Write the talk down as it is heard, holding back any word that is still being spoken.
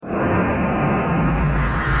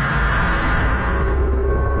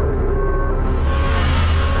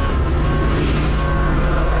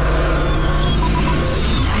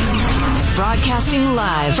Broadcasting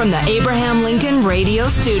live from the Abraham Lincoln Radio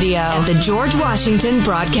Studio at the George Washington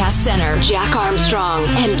Broadcast Center. Jack Armstrong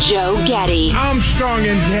and Joe Getty. Armstrong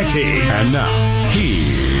and Getty. And now, here's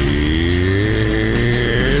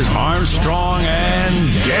Armstrong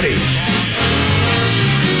and Getty.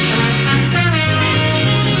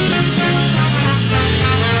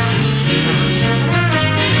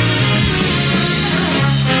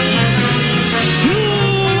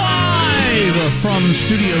 From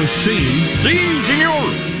Studio C. Si, senor.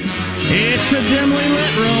 It's a dimly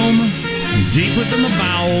lit room, deep within the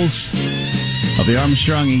bowels of the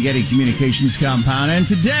Armstrong and Getty Communications compound. And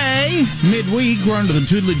today, midweek, we're under the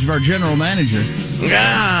tutelage of our general manager.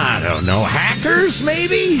 I don't know. Hackers,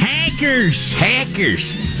 maybe? Hackers!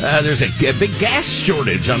 There's a big gas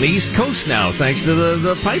shortage on the East Coast now, thanks to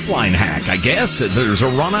the pipeline hack, I guess. There's a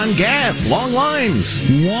run on gas, long lines.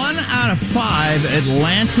 1 out of 5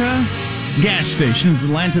 Atlanta gas stations,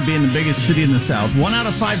 Atlanta being the biggest city in the South, 1 out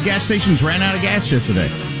of 5 gas stations ran out of gas yesterday.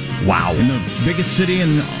 Wow. In the biggest city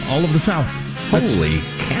in all of the South. Holy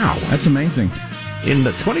cow. That's amazing. In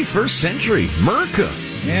the 21st century, America.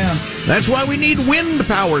 Yeah. That's why we need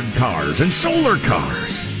wind-powered cars and solar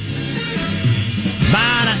cars.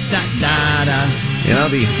 Ba-da-da-da-da.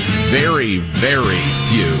 The very, very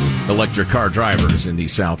few electric car drivers in the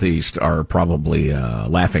Southeast are probably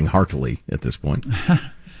laughing heartily at this point.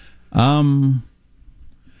 So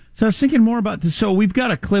I was thinking more about this. So we've got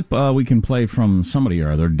a clip we can play from somebody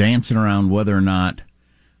or other dancing around whether or not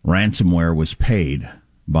ransomware was paid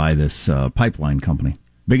by this pipeline company.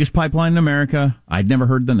 Biggest pipeline in America. I'd never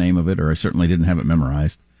heard the name of it, or I certainly didn't have it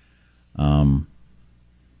memorized.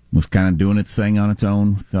 Was kind of doing its thing on its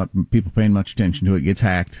own. Thought people paying much attention to it. Gets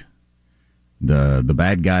hacked. The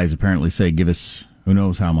bad guys apparently say, give us who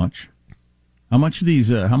knows how much. How much are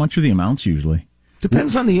the amounts usually?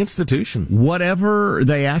 Depends on the institution. Whatever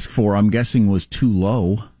they asked for, I'm guessing, was too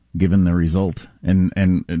low, given the result.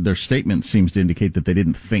 And their statement seems to indicate that they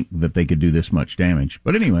didn't think that they could do this much damage.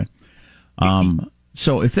 But anyway,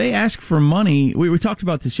 so if they ask for money, we talked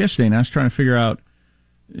about this yesterday, and I was trying to figure out,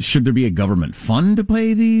 should there be a government fund to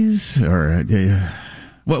pay these? Or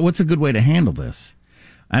what's a good way to handle this?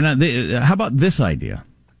 And how about this idea?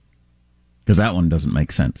 Because that one doesn't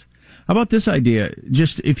make sense. How about this idea?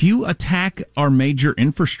 Just if you attack our major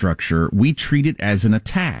infrastructure, we treat it as an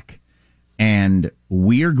attack. And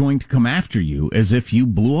we are going to come after you as if you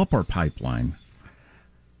blew up our pipeline.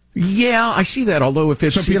 Yeah, I see that. Although if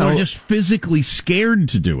it's, so people are just physically scared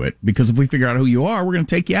to do it, because if we figure out who you are, we're going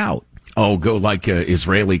to take you out. Oh, go like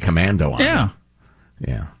Israeli commando on them.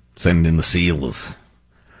 Yeah. Send in the SEALs.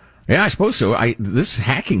 Yeah, I suppose so. This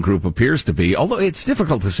hacking group appears to be, although it's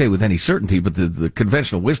difficult to say with any certainty, but the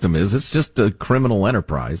conventional wisdom is it's just a criminal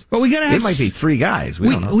enterprise. But we got to have. It might be 3 guys. We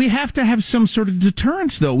don't know. We have to have some sort of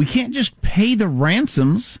deterrence, though. We can't just pay the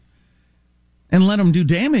ransoms and let them do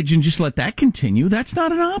damage and just let that continue. That's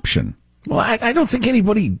not an option. Well, I don't think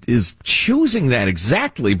anybody is choosing that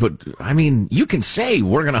exactly, but I mean, you can say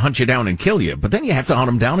we're going to hunt you down and kill you, but then you have to hunt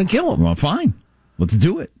them down and kill them. Well, fine. Let's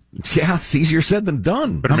do it. Yeah, it's easier said than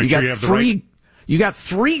done. But make sure you have you got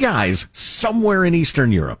 3 guys somewhere in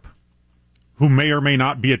Eastern Europe who may or may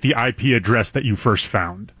not be at the IP address that you first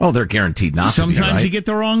found. Oh, they're guaranteed not to be, Sometimes right? you get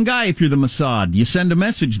the wrong guy if you're the Mossad. You send a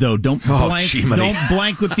message, though. Don't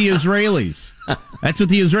blank with the Israelis. That's what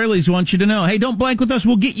the Israelis want you to know. Hey, don't blank with us.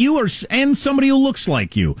 We'll get you and somebody who looks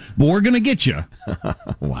like you. But we're going to get you.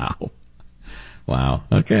 Wow.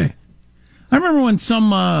 Okay. I remember when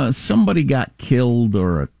somebody got killed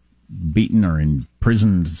or beaten or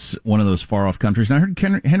imprisoned in one of those far-off countries. And I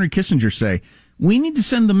heard Henry Kissinger say, we need to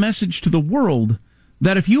send the message to the world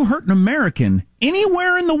that if you hurt an American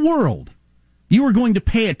anywhere in the world, you are going to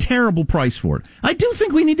pay a terrible price for it. I do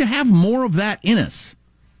think we need to have more of that in us.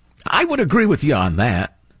 I would agree with you on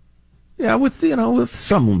that. Yeah, with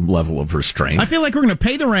some level of restraint. I feel like we're going to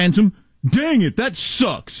pay the ransom. Dang it, that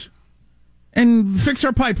sucks. And fix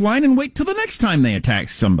our pipeline and wait till the next time they attack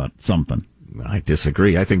something. I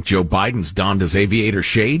disagree. I think Joe Biden's donned his aviator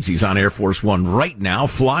shades. He's on Air Force One right now,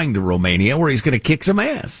 flying to Romania, where he's going to kick some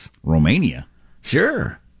ass. Romania?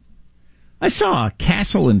 Sure. I saw a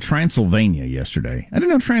castle in Transylvania yesterday. I didn't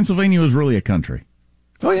know Transylvania was really a country.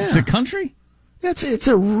 Oh, yeah. It's a country? It's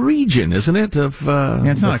a region, isn't it, of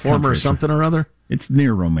it's not the former something or other? It's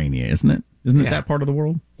near Romania, isn't it? Isn't it that part of the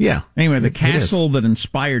world? Yeah. Anyway, the castle that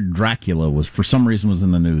inspired Dracula was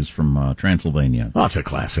in the news from Transylvania. Oh, it's a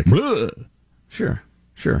classic. Bleh. Sure.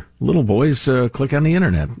 Little boys click on the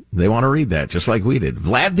internet. They want to read that, just like we did.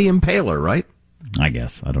 Vlad the Impaler, right? I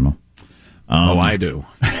guess. I don't know. I do.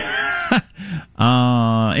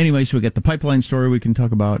 Anyway, so we got the pipeline story we can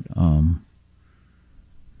talk about.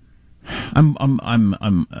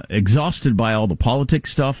 I'm exhausted by all the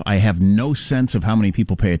politics stuff. I have no sense of how many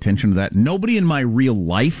people pay attention to that. Nobody in my real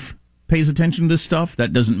life pays attention to this stuff.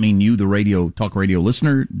 That doesn't mean you, the talk radio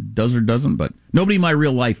listener, does or doesn't, but nobody in my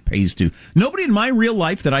real life pays to. Nobody in my real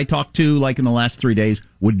life that I talked to, like in the last 3 days,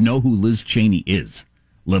 would know who Liz Cheney is,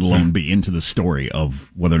 let alone be into the story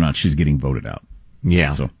of whether or not she's getting voted out.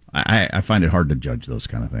 Yeah. So I find it hard to judge those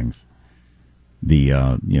kind of things.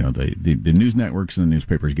 The news networks and the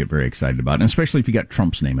newspapers get very excited about it, and especially if you got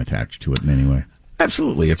Trump's name attached to it in any way.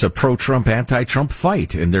 Absolutely. It's a pro-Trump, anti-Trump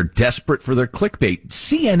fight, and they're desperate for their clickbait.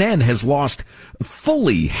 CNN has lost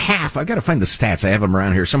fully half. I got to find the stats. I have them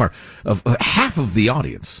around here somewhere. Of half of the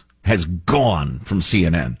audience has gone from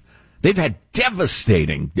CNN. They've had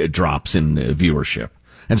devastating drops in viewership,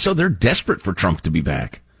 and so they're desperate for Trump to be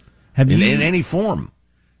back in any form.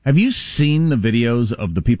 Have you seen the videos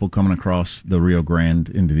of the people coming across the Rio Grande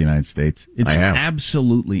into the United States? It's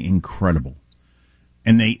absolutely incredible.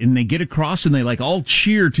 And they get across and they all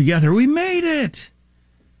cheer together. We made it!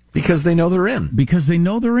 Because they know they're in. Because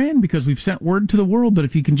we've sent word to the world that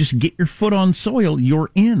if you can just get your foot on soil, you're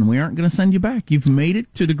in. We aren't going to send you back. You've made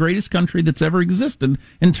it to the greatest country that's ever existed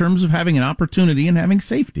in terms of having an opportunity and having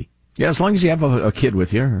safety. Yeah, as long as you have a kid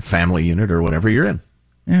with you, or a family unit, or whatever, you're in.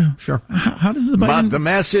 Yeah, sure. How does the Biden... But the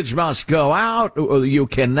message must go out. You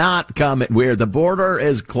cannot come where the border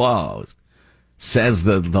is closed, says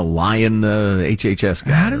the Lion HHS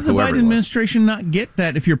guy. How does the Biden administration not get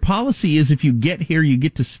that? If your policy is if you get here, you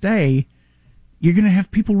get to stay, you're going to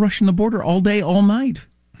have people rushing the border all day, all night.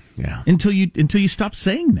 Yeah. Until you stop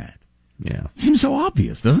saying that. Yeah. It seems so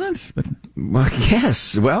obvious, doesn't it? But... Well,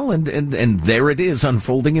 yes. Well, and there it is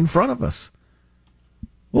unfolding in front of us.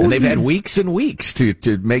 And they've had weeks and weeks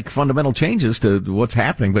to make fundamental changes to what's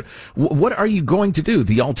happening. But what are you going to do?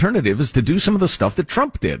 The alternative is to do some of the stuff that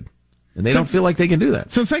Trump did. And they don't feel like they can do that.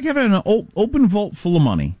 So it's like having an open vault full of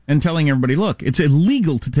money and telling everybody, look, it's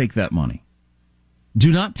illegal to take that money.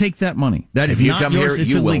 Do not take that money. That is not yours.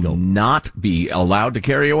 It's illegal. Will not be allowed to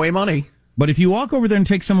carry away money. But if you walk over there and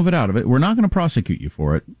take some of it out of it, we're not going to prosecute you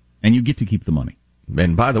for it, and you get to keep the money.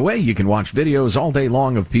 And by the way, you can watch videos all day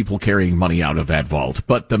long of people carrying money out of that vault.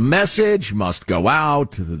 But the message must go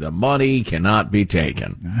out. The money cannot be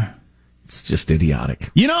taken. It's just idiotic.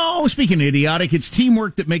 Speaking of idiotic, it's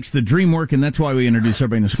teamwork that makes the dream work, and that's why we introduce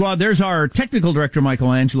everybody in the squad. There's our technical director,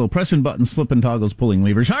 Michelangelo, pressing buttons, flipping toggles, pulling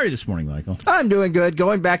levers. How are you this morning, Michael? I'm doing good.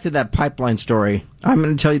 Going back to that pipeline story, I'm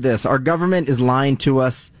going to tell you this. Our government is lying to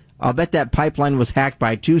us. I'll bet that pipeline was hacked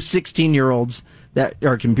by two 16-year-olds that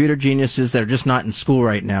are computer geniuses that are just not in school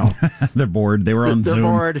right now. They're bored. They were on Zoom.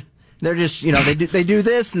 They're bored. They're just, they do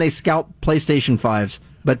this and they scalp PlayStation 5s.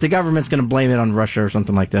 But the government's going to blame it on Russia or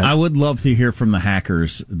something like that. I would love to hear from the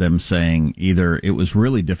hackers, them saying either it was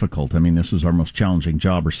really difficult, this was our most challenging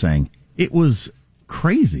job, or saying it was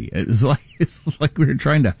crazy. It's like we were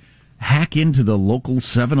trying to hack into the local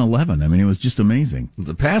 7-Eleven. It was just amazing.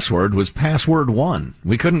 The password was password 1.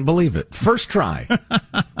 We couldn't believe it. First try.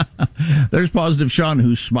 There's Positive Sean,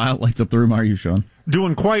 whose smile lights up the room. How are you, Sean?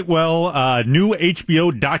 Doing quite well. New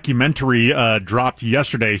HBO documentary dropped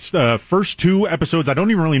yesterday. First 2 episodes, I don't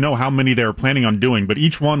even really know how many they were planning on doing, but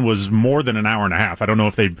each one was more than an hour and a half. I don't know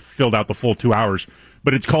if they filled out the full 2 hours,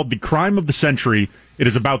 but it's called The Crime of the Century. It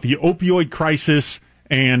is about the opioid crisis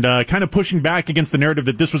and kind of pushing back against the narrative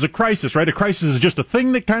that this was a crisis, right? A crisis is just a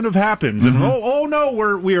thing that kind of happens. Mm-hmm. And, oh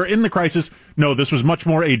no, we are in the crisis. No, this was much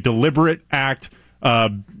more a deliberate act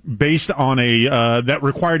based on that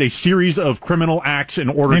required a series of criminal acts in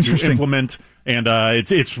order to implement. And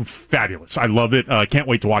it's fabulous. I love it. Can't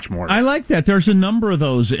wait to watch more. I like that. There's a number of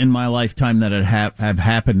those in my lifetime that have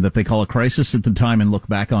happened that they call a crisis at the time and look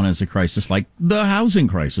back on as a crisis, like the housing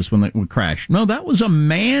crisis when it crashed. No, that was a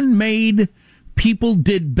man-made. People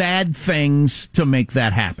did bad things to make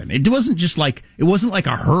that happen. It wasn't like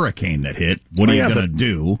a hurricane that hit. What are you going to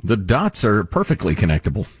do? The dots are perfectly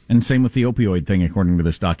connectable. And same with the opioid thing, according to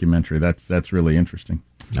this documentary. That's really interesting.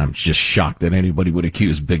 I'm just shocked that anybody would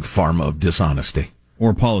accuse Big Pharma of dishonesty.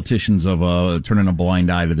 Or politicians of turning a blind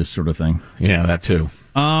eye to this sort of thing. Yeah, that too.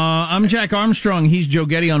 I'm Jack Armstrong. He's Joe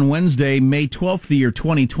Getty on Wednesday, May 12th, the year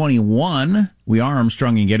 2021. We are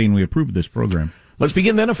Armstrong and Getty, and we approve of this program. Let's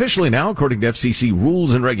begin then officially now. According to FCC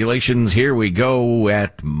rules and regulations, here we go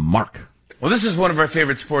at Mark. Well, this is one of our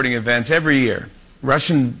favorite sporting events every year.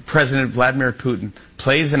 Russian President Vladimir Putin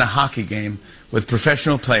plays in a hockey game with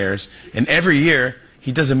professional players, and every year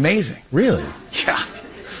he does amazing. Really? Yeah.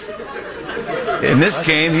 In this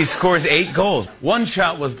game, he scores 8 goals. 1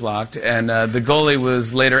 shot was blocked, and the goalie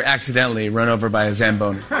was later accidentally run over by a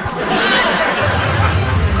Zamboni.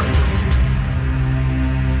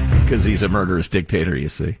 Because he's a murderous dictator, you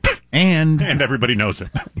see. And everybody knows it.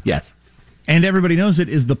 Yes. And everybody knows it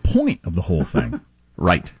is the point of the whole thing.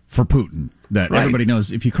 Right. For Putin. That everybody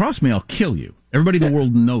knows, if you cross me, I'll kill you. Everybody in the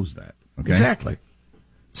world knows that. Okay? Exactly.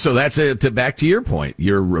 So that's back to your point.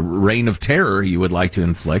 Your reign of terror you would like to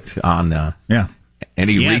inflict on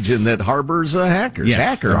any region that harbors hackers. Yes,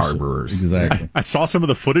 hacker harborers. Exactly. I saw some of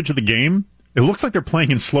the footage of the game. It looks like they're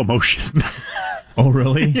playing in slow motion. Oh,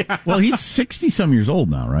 really? Yeah. Well, he's 60-some years old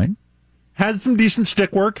now, right? Has some decent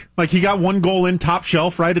stick work. Like, he got one goal in, top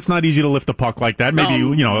shelf, right? It's not easy to lift a puck like that. Maybe,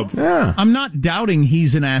 Yeah. I'm not doubting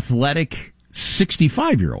he's an athletic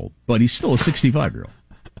 65-year-old, but he's still a 65-year-old.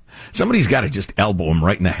 Somebody's got to just elbow him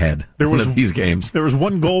right in the head. One of these games. There was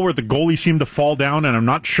one goal where the goalie seemed to fall down, and I'm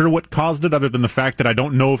not sure what caused it, other than the fact that I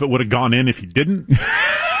don't know if it would have gone in if he didn't.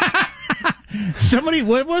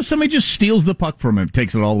 What if somebody just steals the puck from him,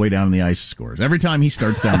 takes it all the way down the ice, scores? Every time he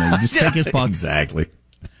starts down there, you just take his puck. Exactly.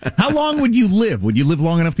 How long would you live? Would you live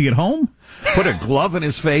long enough to get home? Put a glove in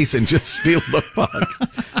his face and just steal the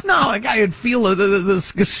puck. No, a guy would feel the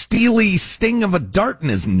steely sting of a dart in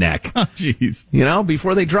his neck. Oh, jeez.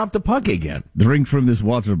 Before they drop the puck again. Drink from this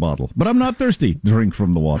water bottle. But I'm not thirsty. Drink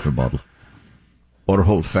from the water bottle. Our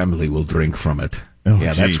whole family will drink from it. Oh,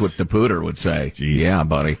 yeah, that's what the pooter would say. Jeez. Yeah,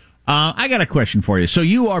 buddy. I got a question for you. So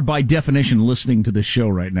you are, by definition, listening to this show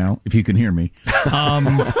right now, if you can hear me.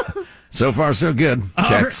 So far, so good.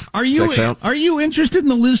 Checks. Are you interested in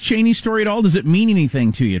the Liz Cheney story at all? Does it mean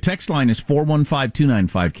anything to you? Text line is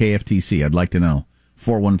 415-295-KFTC. I'd like to know.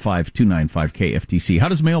 415-295-KFTC. How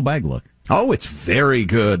does mailbag look? Oh, it's very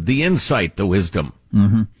good. The insight, the wisdom.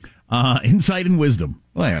 Mm-hmm. Insight and wisdom.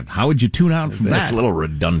 Well, how would you tune out from that? That's a little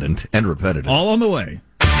redundant and repetitive. All on the way.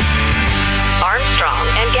 Armstrong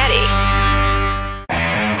and Getty.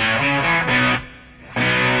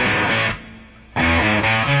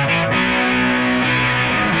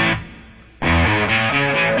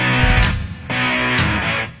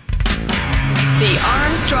 The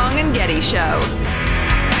Armstrong and Getty Show.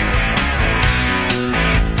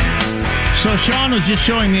 So Sean was just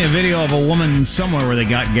showing me a video of a woman somewhere where they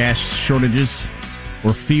got gas shortages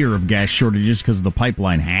or fear of gas shortages because of the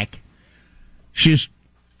pipeline hack. She's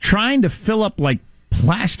trying to fill up like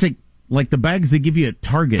plastic, like the bags they give you at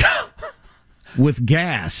Target with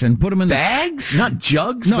gas and put them in bags? Not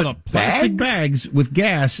jugs, no, but plastic bags with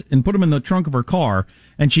gas and put them in the trunk of her car.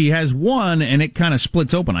 And she has one, and it kind of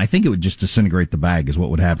splits open. I think it would just disintegrate the bag is what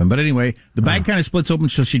would happen. But anyway, the bag kind of splits open,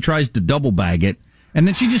 so she tries to double bag it. And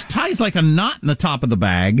then she just ties like a knot in the top of the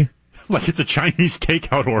bag. Like it's a Chinese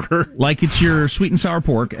takeout order. Like it's your sweet and sour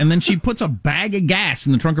pork. And then she puts a bag of gas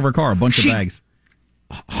in the trunk of her car, a bunch of bags.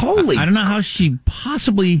 Holy. I don't know how she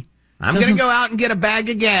possibly... I'm going to go out and get a bag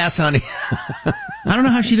of gas, honey. I don't know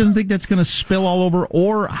how she doesn't think that's going to spill all over,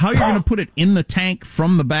 or how you're going to put it in the tank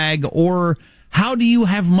from the bag, or how do you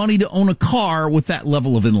have money to own a car with that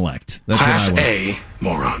level of intellect? That's Class A,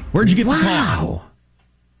 moron. Where'd you get the car? Wow.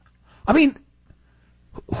 I mean,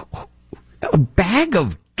 a bag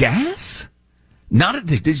of gas? Not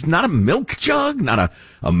a milk jug, not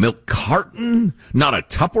a milk carton, not a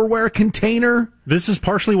Tupperware container. This is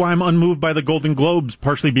partially why I'm unmoved by the Golden Globes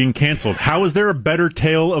partially being canceled. How is there a better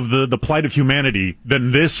tale of the plight of humanity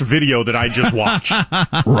than this video that I just watched?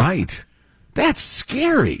 Right. That's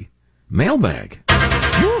scary. Mailbag.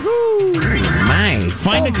 Woohoo! My.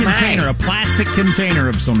 Find a container, a plastic container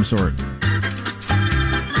of some sort.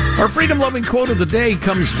 Our freedom-loving quote of the day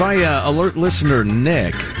comes via alert listener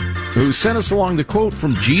Nick, who sent us along the quote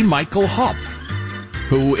from G. Michael Hopf,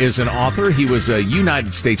 who is an author. He was a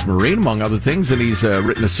United States Marine, among other things, and he's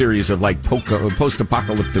written a series of like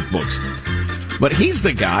post-apocalyptic books. But he's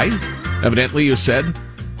the guy, evidently, who said,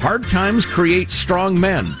 "Hard times create strong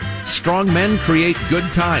men. Strong men create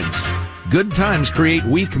good times. Good times create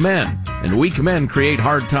weak men, and weak men create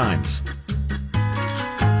hard times."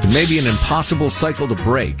 It may be an impossible cycle to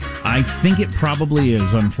break. I think it probably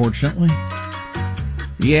is, unfortunately.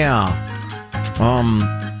 Yeah.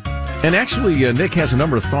 And actually, Nick has a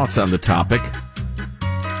number of thoughts on the topic.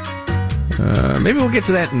 Maybe we'll get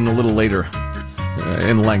to that in a little later.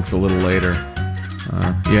 In length a little later.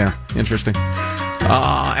 Yeah, interesting.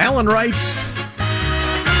 Alan writes,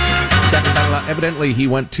 evidently he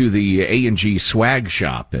went to the A&G swag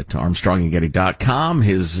shop at ArmstrongandGetty.com.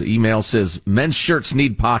 His email says, men's shirts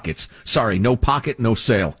need pockets. Sorry, no pocket, no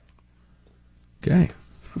sale. Okay.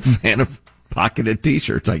 Fan of pocketed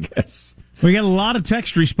T-shirts, I guess. We got a lot of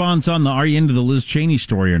text response on the "Are you into the Liz Cheney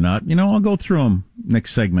story or not?" I'll go through them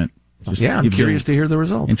next segment. Just I'm curious to hear the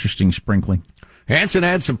results. Interesting sprinkling. Hanson,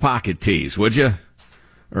 add some pocket tees, would you?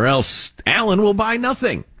 Or else Alan will buy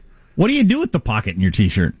nothing. What do you do with the pocket in your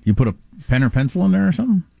T-shirt? You put a pen or pencil in there or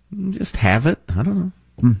something? Just have it. I don't know.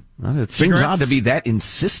 It seems odd to be that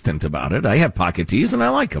insistent about it. I have pocket teas and I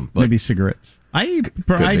like them. But maybe cigarettes. I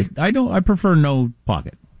prefer no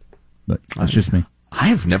pocket, but that's just me.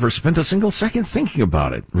 I've never spent a single second thinking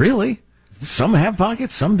about it. Really? Some have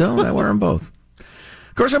pockets, some don't. I wear them both.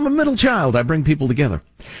 Of course, I'm a middle child. I bring people together.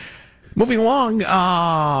 Moving along,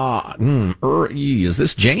 is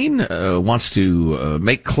this Jane? Wants to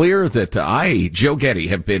make clear that I, Joe Getty,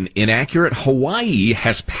 have been inaccurate. Hawaii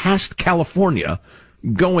has passed California,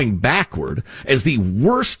 going backward, as the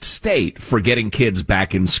worst state for getting kids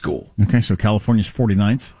back in school. Okay, so California's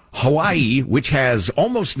 49th. Hawaii, which has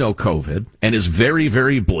almost no COVID and is very,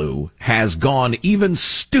 very blue, has gone even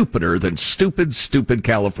stupider than stupid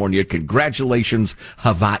California. Congratulations,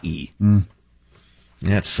 Hawaii.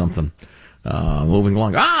 That's something. Moving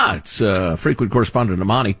along. It's frequent correspondent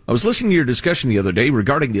Amani. I was listening to your discussion the other day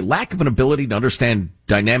regarding the lack of an ability to understand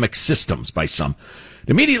dynamic systems by some. It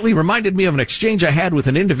immediately reminded me of an exchange I had with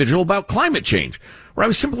an individual about climate change, where I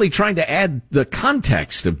was simply trying to add the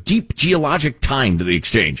context of deep geologic time to the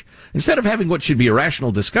exchange. Instead of having what should be a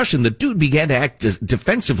rational discussion, the dude began to act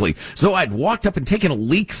defensively, as though I'd walked up and taken a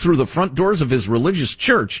leak through the front doors of his religious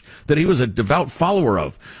church that he was a devout follower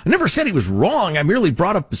of. I never said he was wrong. I merely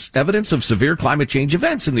brought up evidence of severe climate change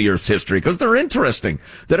events in the Earth's history, because they're interesting,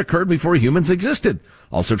 that occurred before humans existed.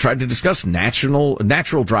 Also tried to discuss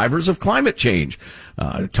natural drivers of climate change.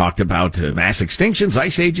 Talked about mass extinctions,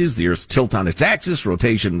 ice ages, the Earth's tilt on its axis,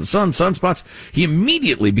 rotation of the sun, sunspots. He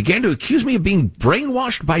immediately began to accuse me of being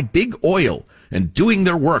brainwashed by big oil and doing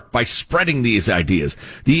their work by spreading these ideas.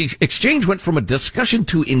 The exchange went from a discussion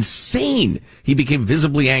to insane. He became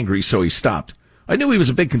visibly angry, so he stopped. I knew he was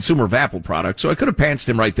a big consumer of Apple products, so I could have pantsed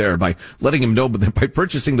him right there by letting him know that by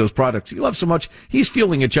purchasing those products he loves so much, he's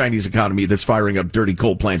fueling a Chinese economy that's firing up dirty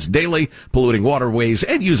coal plants daily, polluting waterways,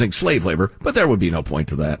 and using slave labor. But there would be no point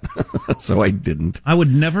to that. So I didn't. I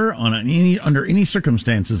would never, under any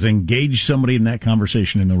circumstances, engage somebody in that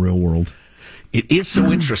conversation in the real world. It is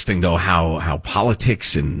so interesting, though, how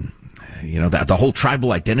politics and that the whole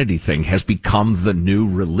tribal identity thing has become the new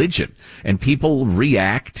religion, and people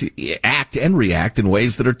act and react in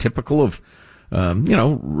ways that are typical of,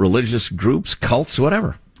 religious groups, cults,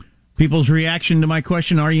 whatever. People's reaction to my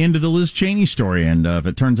question, are you into the Liz Cheney story? And if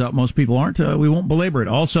it turns out most people aren't, we won't belabor it.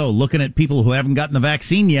 Also, looking at people who haven't gotten the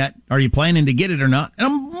vaccine yet, are you planning to get it or not?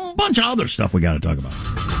 And a bunch of other stuff we got to talk about.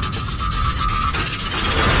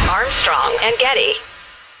 Armstrong and Getty.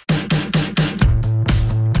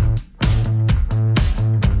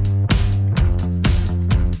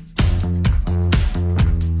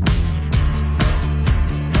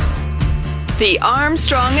 The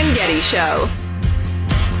Armstrong and Getty Show.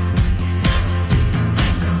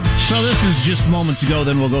 So this is just moments ago.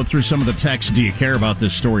 Then we'll go through some of the texts. Do you care about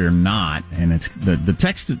this story or not? And it's the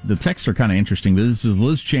text. The texts are kind of interesting. This is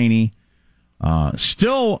Liz Cheney,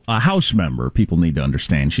 still a House member. People need to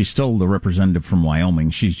understand she's still the representative from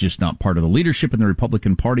Wyoming. She's just not part of the leadership in the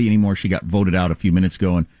Republican Party anymore. She got voted out a few minutes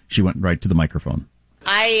ago, and she went right to the microphone.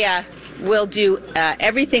 I will do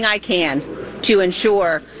everything I can to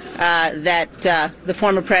ensure that the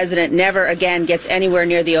former president never again gets anywhere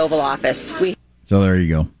near the Oval Office. So there you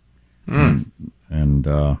go. And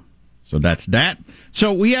so that's that.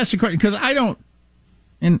 So we asked a question, because I don't,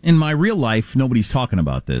 in my real life, nobody's talking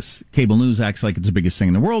about this. Cable news acts like it's the biggest thing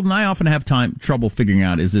in the world, and I often have trouble figuring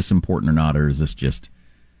out, is this important or not, or is this just,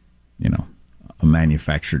 a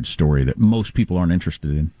manufactured story that most people aren't interested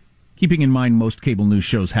in? Keeping in mind, most cable news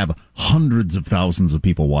shows have hundreds of thousands of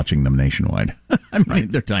people watching them nationwide. I mean,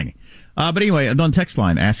 they're tiny. But anyway, on text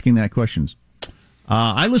line, asking that questions.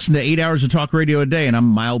 I listen to 8 hours of talk radio a day, and I'm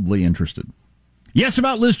mildly interested. Yes,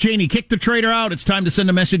 about Liz Cheney. Kick the traitor out. It's time to send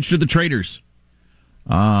a message to the traitors.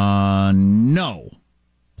 No.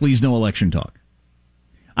 Please, no election talk.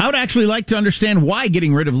 I would actually like to understand why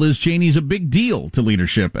getting rid of Liz Cheney is a big deal to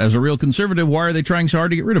leadership. As a real conservative, why are they trying so hard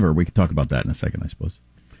to get rid of her? We could talk about that in a second, I suppose.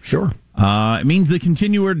 Sure. It means the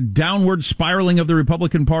continued downward spiraling of the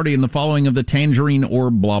Republican Party and the following of the tangerine or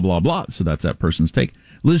blah, blah, blah. So that's that person's take.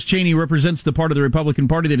 Liz Cheney represents the part of the Republican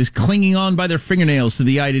Party that is clinging on by their fingernails to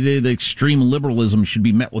the idea that extreme liberalism should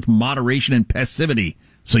be met with moderation and passivity.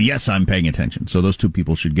 So, yes, I'm paying attention. So those two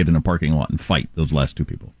people should get in a parking lot and fight, those last two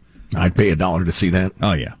people. I'd pay $1 to see that.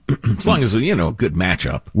 Oh, yeah. As long as, a good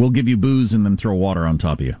matchup. We'll give you booze and then throw water on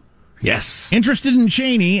top of you. Yes. Interested in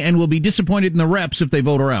Cheney and will be disappointed in the reps if they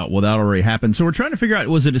vote her out. Well, that already happened. So we're trying to figure out,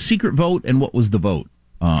 was it a secret vote and what was the vote?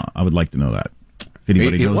 I would like to know that. If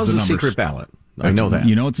anybody knows the numbers. It was a secret ballot. I know that.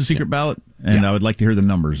 You know it's a secret ballot? And I would like to hear the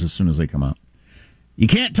numbers as soon as they come out. You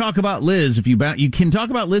can't talk about Liz if you can talk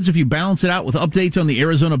about Liz if you balance it out with updates on the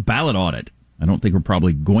Arizona ballot audit. I don't think we're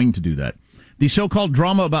probably going to do that. The so-called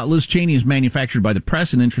drama about Liz Cheney is manufactured by the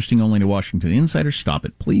press and interesting only to Washington insiders. Stop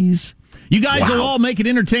it, please. You guys will all make it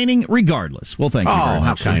entertaining regardless. Well, thank you very much. Oh,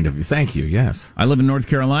 how kind of you. Thank you, yes. I live in North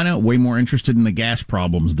Carolina, way more interested in the gas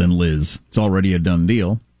problems than Liz. It's already a done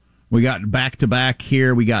deal. We got back-to-back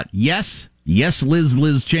here. We got yes,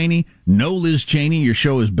 Liz Cheney. No, Liz Cheney, your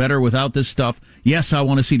show is better without this stuff. Yes, I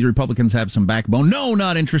want to see the Republicans have some backbone. No,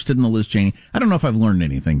 not interested in the Liz Cheney. I don't know if I've learned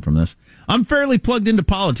anything from this. I'm fairly plugged into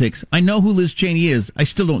politics. I know who Liz Cheney is. I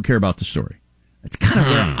still don't care about the story. That's kind of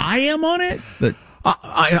where I am on it, but...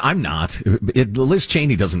 I'm not. Liz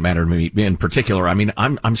Cheney doesn't matter to me in particular. I mean,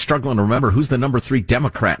 I'm struggling to remember who's the number 3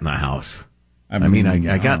 Democrat in the House. I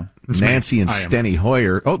got Nancy and Steny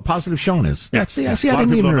Hoyer. Oh, Positive Shown is. Yeah. I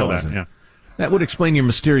didn't even realize that. Yeah. That would explain your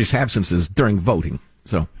mysterious absences during voting.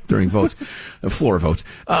 So, during votes, floor votes.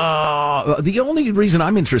 The only reason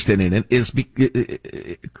I'm interested in it is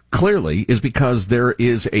clearly because there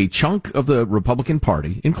is a chunk of the Republican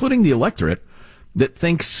Party, including the electorate, that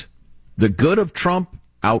thinks the good of Trump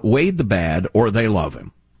outweighed the bad, or they love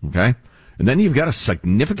him. Okay? And then you've got a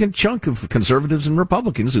significant chunk of conservatives and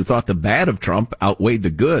Republicans who thought the bad of Trump outweighed the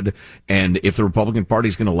good, and if the Republican Party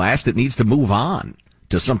is going to last, it needs to move on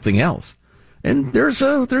to something else. And there's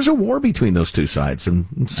a war between those two sides, and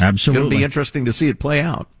it's going to be interesting to see it play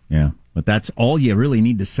out. Yeah, but that's all you really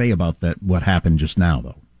need to say about that. What happened just now,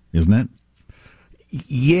 though, isn't it?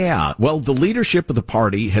 Yeah. Well, the leadership of the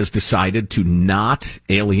party has decided to not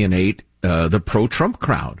alienate the pro-Trump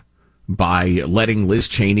crowd by letting Liz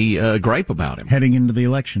Cheney gripe about him heading into the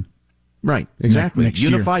election. Right. Exactly. Next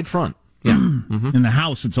Unified year. Front. Yeah. Mm-hmm. In the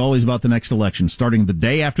House, it's always about the next election. Starting the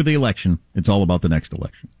day after the election, it's all about the next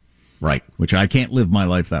election. Right. Which I can't live my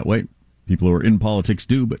life that way. People who are in politics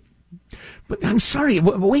do, but I'm sorry.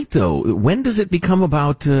 Wait, though. When does it become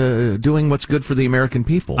about doing what's good for the American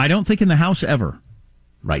people? I don't think in the House ever.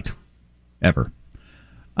 Right. Ever.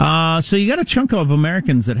 So you got a chunk of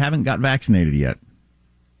Americans that haven't got vaccinated yet.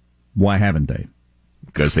 Why haven't they?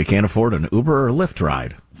 Because they can't afford an Uber or Lyft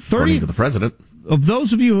ride, according to the president. Of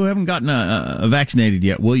those of you who haven't gotten vaccinated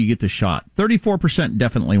yet, will you get the shot? 34%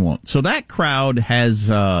 definitely won't. So that crowd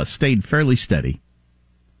has stayed fairly steady.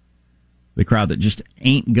 The crowd that just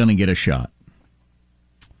ain't going to get a shot.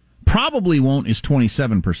 Probably won't is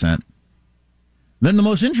 27%. Then the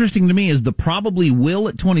most interesting to me is the probably will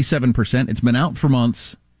at 27%. It's been out for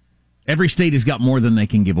months. Every state has got more than they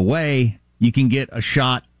can give away. You can get a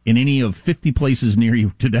shot in any of 50 places near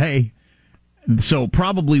you today. So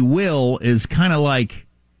probably will is kind of like,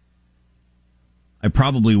 I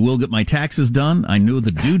probably will get my taxes done. I knew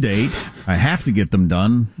the due date. I have to get them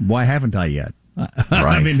done. Why haven't I yet? Right.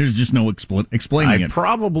 I mean, there's just no explaining it. I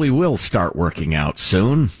probably will start working out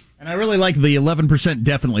soon. And I really like the 11%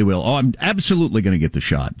 definitely will. Oh, I'm absolutely going to get the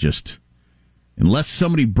shot. Just unless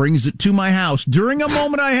somebody brings it to my house during a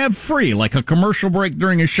moment I have free, like a commercial break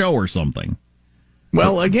during a show or something.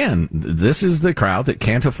 Well, again, this is the crowd that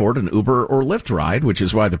can't afford an Uber or Lyft ride, which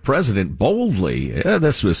is why the president boldly,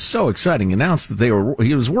 this was so exciting, announced that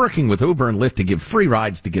he was working with Uber and Lyft to give free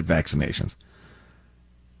rides to get vaccinations.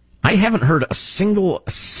 I haven't heard a single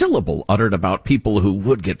syllable uttered about people who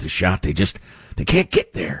would get the shot. They can't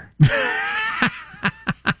get there.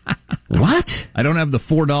 What? I don't have the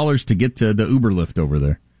 $4 to get to the Uber Lyft over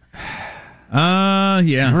there.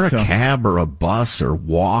 Yeah. Or a cab or a bus or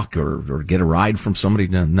walk or get a ride from somebody.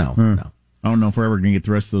 No. I don't know if we're ever going to get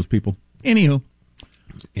the rest of those people. Anywho.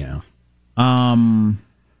 Yeah. I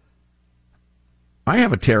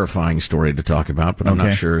have a terrifying story to talk about, but I'm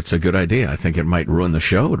not sure it's a good idea. I think it might ruin the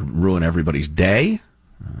show. It would ruin everybody's day.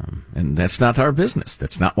 And that's not our business.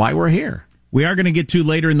 That's not why we're here. We are going to get to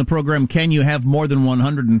later in the program, can you have more than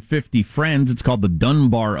 150 friends? It's called the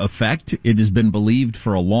Dunbar effect. It has been believed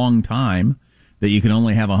for a long time that you can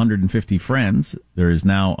only have 150 friends. There is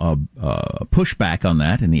now a pushback on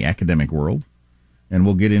that in the academic world, and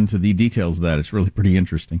we'll get into the details of that. It's really pretty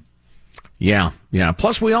interesting. Yeah.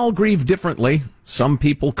 Plus, we all grieve differently. Some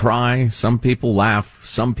people cry, some people laugh,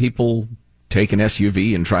 some people take an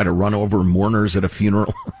SUV and try to run over mourners at a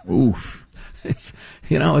funeral. Oof. It's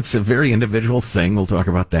a very individual thing. We'll talk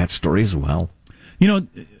about that story as well.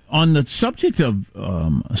 On the subject of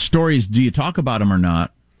stories, do you talk about them or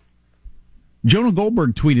not? Jonah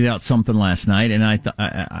Goldberg tweeted out something last night, and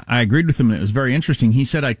I agreed with him. And it was very interesting. He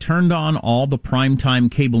said, I turned on all the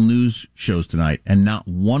primetime cable news shows tonight, and not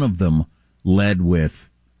one of them led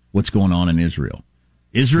with what's going on in Israel.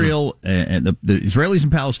 Israel, and the Israelis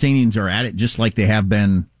and Palestinians are at it just like they have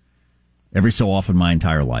been every so often my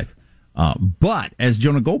entire life. But as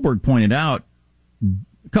Jonah Goldberg pointed out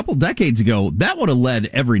a couple decades ago, that would have led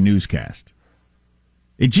every newscast.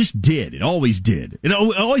 It just did. It always did. It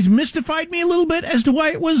always mystified me a little bit as to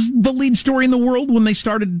why it was the lead story in the world when they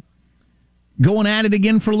started going at it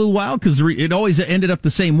again for a little while, because it always ended up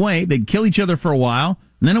the same way. They'd kill each other for a while,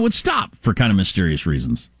 and then it would stop for kind of mysterious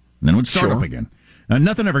reasons. And then it would start up again.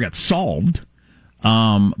 Nothing ever got solved.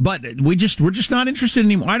 But we're just not interested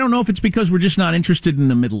anymore. I don't know if it's because we're just not interested in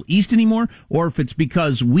the Middle East anymore, or if it's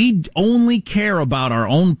because we only care about our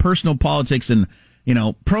own personal politics and,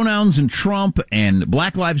 pronouns and Trump and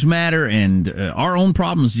Black Lives Matter and our own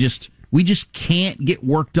problems. We just can't get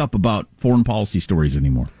worked up about foreign policy stories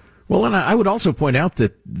anymore. Well, and I would also point out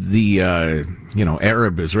that the,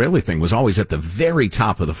 Arab-Israeli thing was always at the very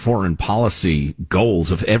top of the foreign policy goals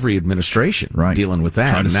of every administration, right? Dealing with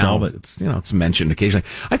that. Trying to solve it. It's mentioned occasionally.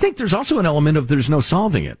 I think there's also an element of there's no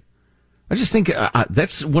solving it. I just think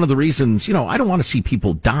that's one of the reasons, I don't want to see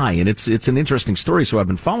people die, and it's an interesting story, so I've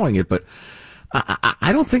been following it, but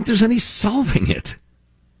I don't think there's any solving it.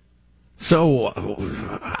 So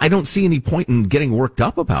I don't see any point in getting worked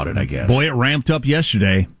up about it, I guess. Boy, it ramped up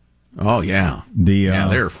yesterday. Oh, yeah.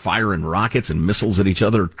 They're firing rockets and missiles at each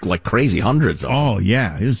other like crazy, hundreds of them. Oh,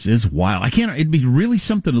 yeah. It's wild. It'd be really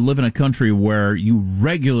something to live in a country where you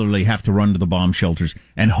regularly have to run to the bomb shelters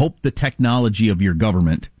and hope the technology of your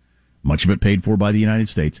government, much of it paid for by the United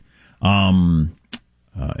States,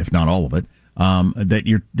 if not all of it,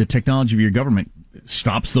 that the technology of your government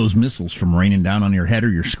stops those missiles from raining down on your head or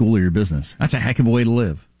your school or your business. That's a heck of a way to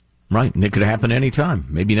live. Right, and it could happen any time.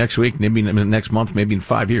 Maybe next week, maybe next month, maybe in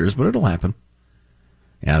 5 years, but it'll happen.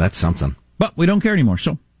 Yeah, that's something. But we don't care anymore,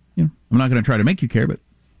 so I'm not going to try to make you care, but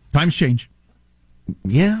times change.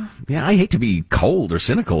 Yeah, I hate to be cold or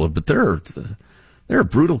cynical, but there are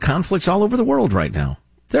brutal conflicts all over the world right now.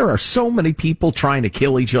 There are so many people trying to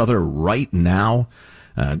kill each other right now.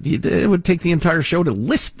 It would take the entire show to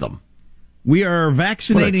list them. We are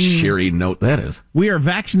vaccinating. What a cheery note that is. We are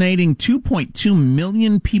vaccinating 2.2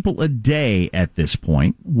 million people a day at this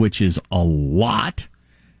point, which is a lot.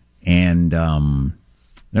 And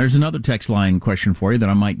there's another text line question for you that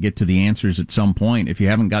I might get to the answers at some point. If you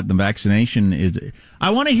haven't got the vaccination, I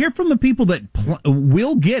want to hear from the people that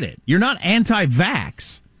will get it. You're not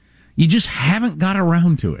anti-vax. You just haven't got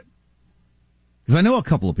around to it. Because I know a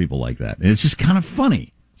couple of people like that. And it's just kind of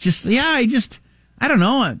funny. It's just, I don't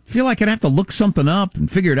know. I feel like I'd have to look something up and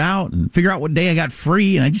figure it out and figure out what day I got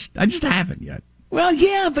free, and I just haven't yet. Well,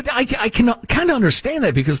 yeah, but I can kind of understand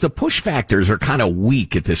that because the push factors are kind of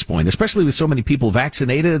weak at this point, especially with so many people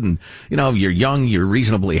vaccinated and, you're young, you're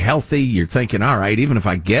reasonably healthy, you're thinking, all right, even if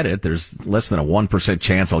I get it, there's less than a 1%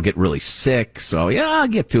 chance I'll get really sick. So, yeah, I'll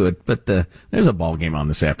get to it. But there's a ball game on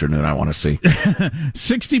this afternoon I want to see.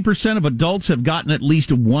 60% of adults have gotten at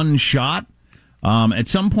least one shot. At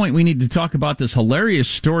some point, we need to talk about this hilarious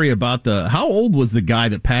story about how old was the guy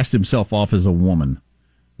that passed himself off as a woman?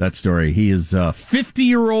 That story. He is a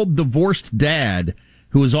 50-year-old divorced dad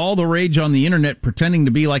who is all the rage on the internet pretending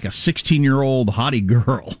to be like a 16-year-old hottie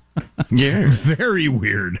girl. Yeah. Very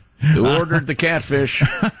weird. Who ordered the catfish?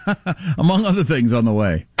 Among other things on the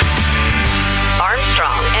way.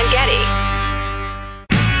 Armstrong and Getty.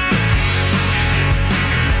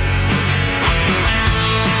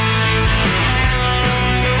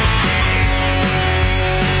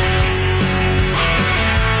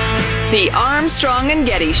 The Armstrong and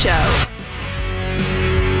Getty Show.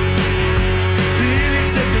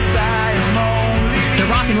 The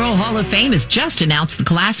Rock and Roll Hall of Fame has just announced the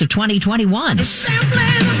class of 2021.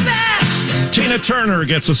 Tina Turner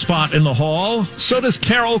gets a spot in the hall. So does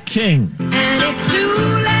Carole King. And it's too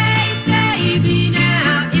late, baby,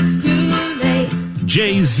 now it's too late.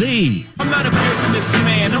 Jay-Z. I'm not a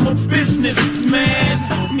businessman, I'm a businessman.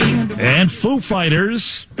 And Foo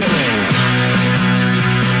Fighters.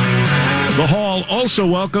 The hall also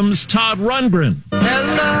welcomes Todd Rundgren.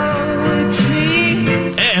 Hello, it's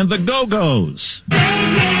me. And the Go-Go's.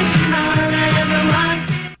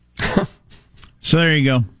 So there you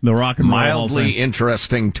go. The Rock and Roll Mildly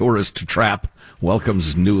interesting tourist trap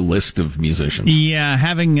welcomes new list of musicians. Yeah,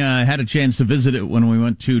 having had a chance to visit it when we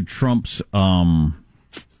went to Trump's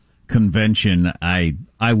convention, I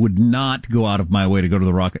would not go out of my way to go to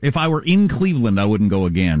the Rock. If I were in Cleveland, I wouldn't go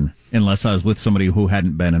again unless I was with somebody who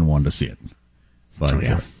hadn't been and wanted to see it. But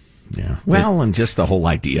yeah. Well, and just the whole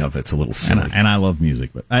idea of it's a little silly. And I love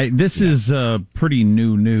music, but this is pretty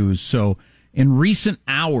new news. So, in recent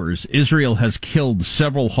hours, Israel has killed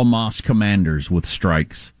several Hamas commanders with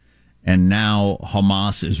strikes, and now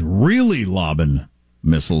Hamas is really lobbing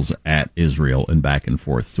missiles at Israel and back and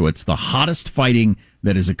forth. So it's the hottest fighting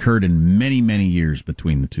that has occurred in many, many years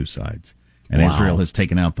between the two sides. And Israel has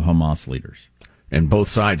taken out the Hamas leaders. And both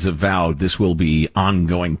sides have vowed this will be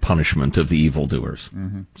ongoing punishment of the evildoers.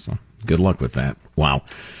 Mm-hmm. So good luck with that. Wow.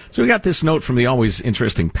 So we got this note from the always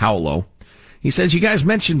interesting Paolo. He says, you guys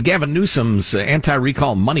mentioned Gavin Newsom's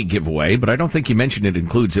anti-recall money giveaway, but I don't think you mentioned it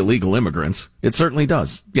includes illegal immigrants. It certainly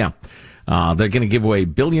does. Yeah. They're going to give away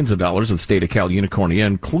billions of dollars in the state of Cal Unicornia,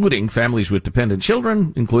 including families with dependent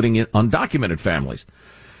children, including undocumented families.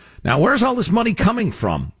 Now, where's all this money coming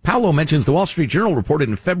from? Paolo mentions the Wall Street Journal reported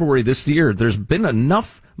in February this year there's been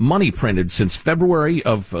enough money printed since February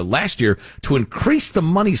of last year to increase the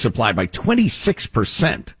money supply by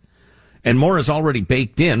 26%. And more is already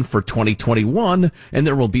baked in for 2021, and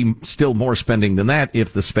there will be still more spending than that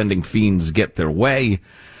if the spending fiends get their way.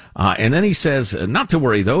 And then he says, not to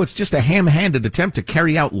worry, though, it's just a ham-handed attempt to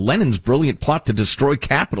carry out Lenin's brilliant plot to destroy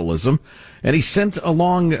capitalism. And he sent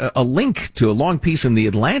along a link to a long piece in The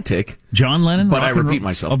Atlantic. John Lennon? But I repeat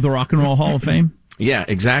myself. Of the Rock and Roll Hall of Fame? Yeah,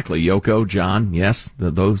 exactly. Yoko, John, yes,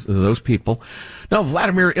 those people. No,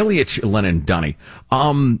 Vladimir Ilyich Lenin, Dunny.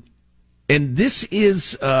 And this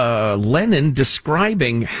is Lenin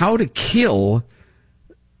describing how to kill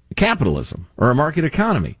capitalism or a market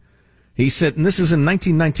economy. He said, and this is in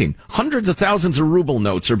 1919, hundreds of thousands of ruble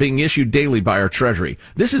notes are being issued daily by our treasury.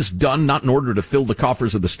 This is done not in order to fill the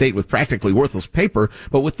coffers of the state with practically worthless paper,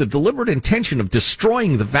 but with the deliberate intention of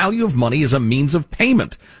destroying the value of money as a means of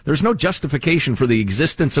payment. There's no justification for the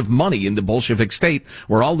existence of money in the Bolshevik state,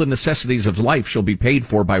 where all the necessities of life shall be paid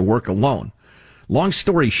for by work alone. Long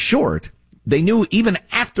story short, they knew even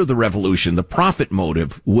after the revolution, the profit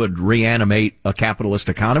motive would reanimate a capitalist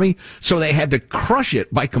economy, so they had to crush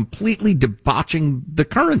it by completely debauching the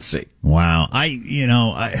currency. Wow.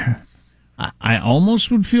 I almost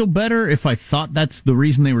would feel better if I thought that's the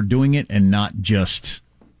reason they were doing it and not just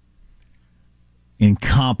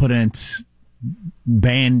incompetent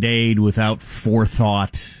Band-Aid without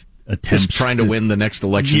forethought attempts. Just trying to win the next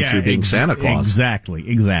election through being Santa Claus.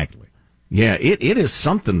 Exactly. Yeah, it is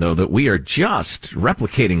something, though, that we are just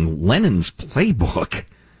replicating Lenin's playbook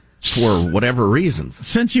for whatever reasons.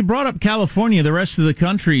 Since you brought up California, the rest of the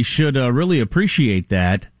country should really appreciate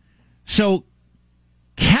that. So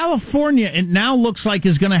California, it now looks like,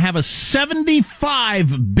 is going to have a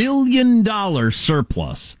 $75 billion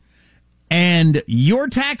surplus. And your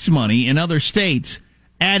tax money in other states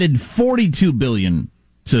added $42 billion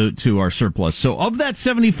to our surplus. So of that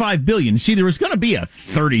 $75 billion, see, there was going to be a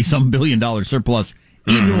 $30-some billion surplus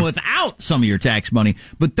even without some of your tax money.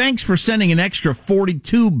 But thanks for sending an extra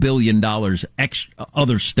 $42 billion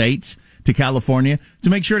other states to California to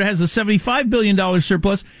make sure it has a $75 billion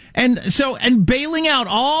surplus. And bailing out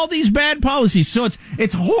all these bad policies. So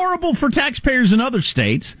it's horrible for taxpayers in other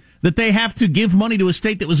states that they have to give money to a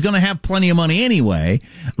state that was going to have plenty of money anyway,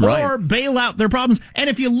 or bail out their problems. And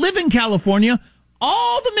if you live in California,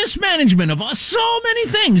 all the mismanagement of so many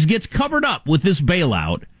things gets covered up with this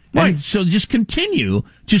bailout. Right. And so just continue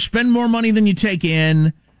to spend more money than you take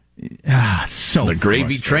in. So the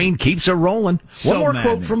gravy train keeps it rolling. One more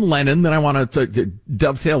quote from Lenin that I want to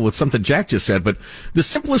dovetail with something Jack just said. But the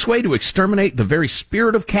simplest way to exterminate the very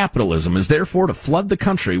spirit of capitalism is therefore to flood the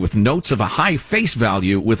country with notes of a high face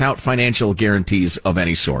value without financial guarantees of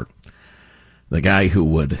any sort. The guy who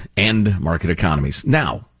would end market economies.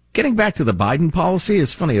 Now, getting back to the Biden policy,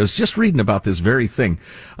 it's funny. I was just reading about this very thing.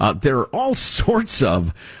 There are all sorts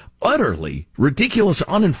of utterly ridiculous,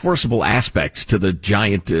 unenforceable aspects to the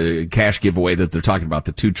giant cash giveaway that they're talking about,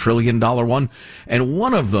 the $2 trillion one. And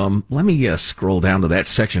one of them, let me scroll down to that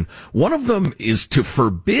section. One of them is to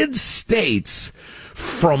forbid states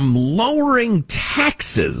from lowering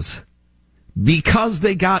taxes because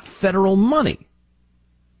they got federal money.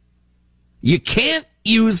 You can't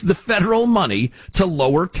use the federal money to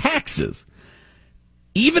lower taxes.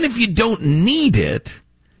 Even if you don't need it,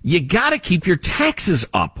 you got to keep your taxes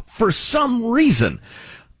up for some reason.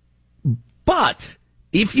 But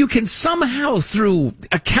if you can somehow, through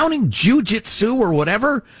accounting jujitsu or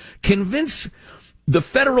whatever, convince the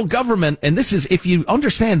federal government, and this is if you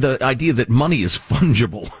understand the idea that money is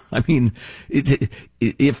fungible. I mean,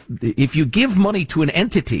 if you give money to an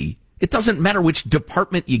entity, it doesn't matter which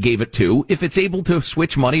department you gave it to if it's able to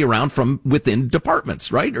switch money around from within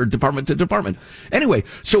departments, right? Or department to department. Anyway,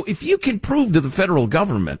 so if you can prove to the federal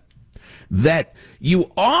government that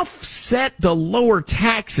you offset the lower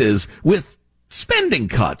taxes with spending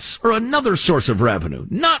cuts or another source of revenue,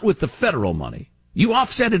 not with the federal money, you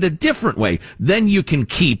offset it a different way, then you can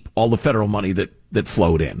keep all the federal money that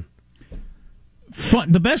flowed in.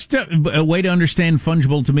 The best way to understand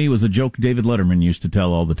fungible to me was a joke David Letterman used to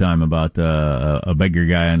tell all the time about a beggar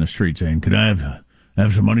guy on the street saying, "Could I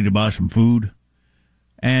have some money to buy some food?"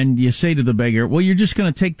 and you say to the beggar, well, you're just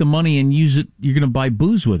going to take the money and use it. You're going to buy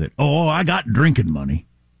booze with it. Oh, I got drinking money.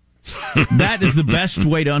 That is the best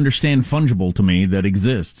way to understand fungible to me that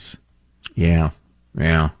exists. Yeah.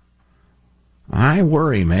 I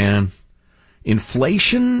worry, man.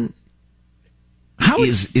 Inflation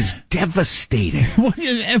is devastating. Well,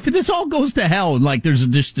 if this all goes to hell, and like there's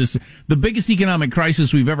just the biggest economic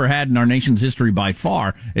crisis we've ever had in our nation's history by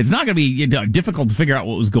far, it's not going to be difficult to figure out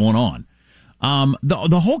what was going on.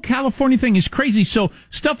 The whole California thing is crazy. So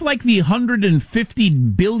stuff like the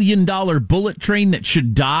 $150 billion bullet train that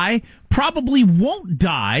should die probably won't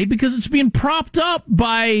die because it's being propped up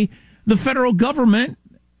by the federal government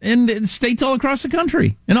and states all across the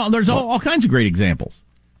country. And there's all kinds of great examples.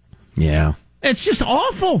 Yeah. It's just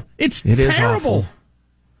awful. It terrible. Is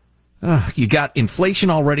awful. You got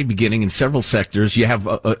inflation already beginning in several sectors. You have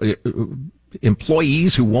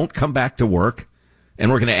employees who won't come back to work. And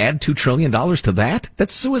we're going to add $2 trillion to that?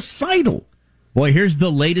 That's suicidal. Boy, here's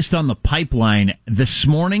the latest on the pipeline. This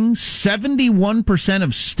morning, 71%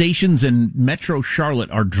 of stations in Metro Charlotte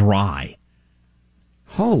are dry.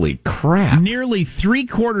 Holy crap. Nearly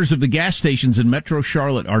 3/4 of the gas stations in Metro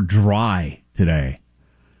Charlotte are dry today.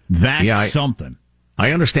 That's something.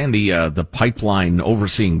 I understand the pipeline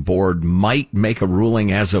overseeing board might make a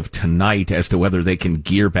ruling as of tonight as to whether they can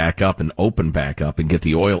gear back up and open back up and get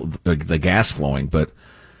the gas flowing. But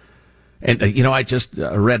I just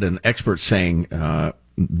read an expert saying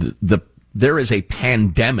there is a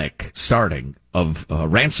pandemic starting of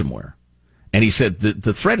ransomware. And he said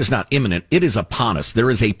the threat is not imminent. It is upon us. There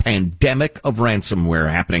is a pandemic of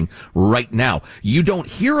ransomware happening right now. You don't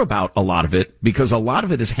hear about a lot of it because a lot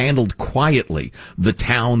of it is handled quietly. The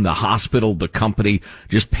town, the hospital, the company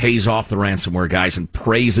just pays off the ransomware guys and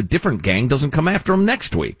prays a different gang doesn't come after them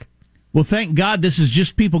next week. Well, thank God this is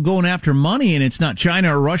just people going after money and it's not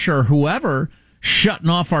China or Russia or whoever shutting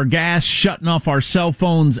off our gas, shutting off our cell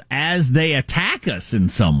phones as they attack us in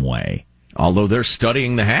some way. Although they're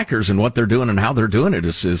studying the hackers and what they're doing and how they're doing it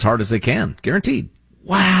as hard as they can. Guaranteed.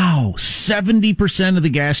 Wow. 70% of the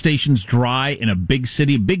gas stations dry in a big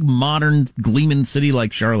city, a big modern gleaming city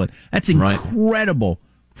like Charlotte. That's incredible.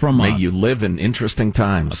 May you live in interesting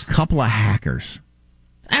times. A couple of hackers.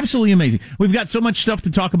 Absolutely amazing. We've got so much stuff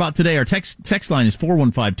to talk about today. Our text line is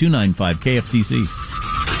 415-295-KFTC.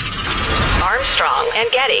 Armstrong and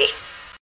Getty.